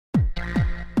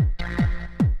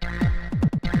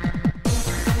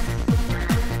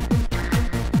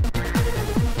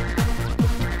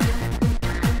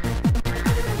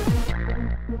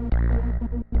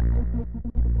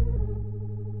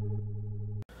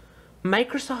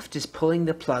Microsoft is pulling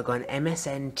the plug on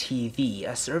MSN TV,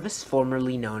 a service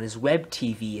formerly known as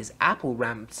WebTV, as Apple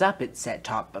ramps up its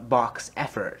set-top box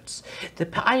efforts. The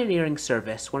pioneering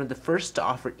service, one of the first to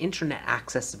offer internet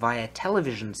access via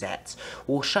television sets,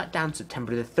 will shut down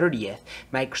September the 30th,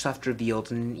 Microsoft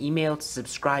revealed in an email to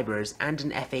subscribers and an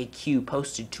FAQ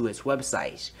posted to its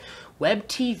website.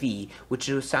 WebTV, which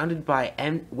was founded by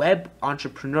web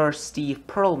entrepreneur Steve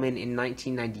Perlman in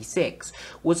 1996,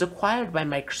 was acquired by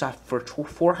Microsoft for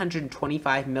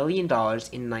 $425 million in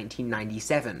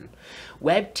 1997.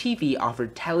 WebTV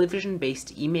offered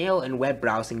television-based email and web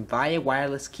browsing via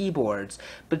wireless keyboards,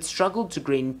 but struggled to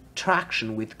gain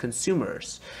traction with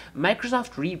consumers.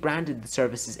 Microsoft rebranded the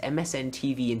service as MSN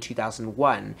TV in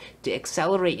 2001 to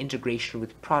accelerate integration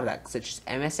with products such as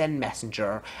MSN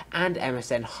Messenger and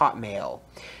MSN Hotmail.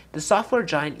 The software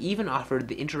giant even offered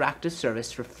the interactive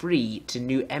service for free to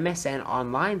new MSN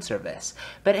Online service,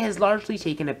 but it has largely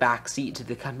taken a backseat to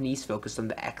the company's focus on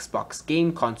the Xbox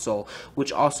game console,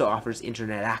 which also offers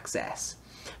internet access.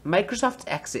 Microsoft's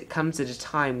exit comes at a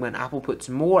time when Apple puts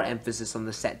more emphasis on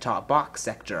the set-top box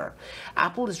sector.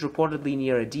 Apple is reportedly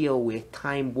near a deal with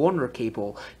Time Warner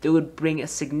Cable that would bring a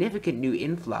significant new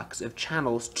influx of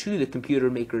channels to the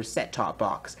computer maker's set-top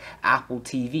box, Apple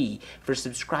TV, for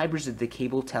subscribers of the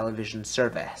cable television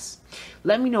service.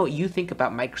 Let me know what you think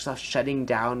about Microsoft shutting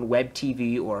down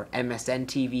WebTV, or MSN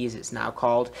TV as it's now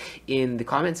called, in the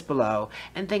comments below,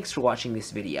 and thanks for watching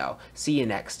this video. See you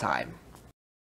next time.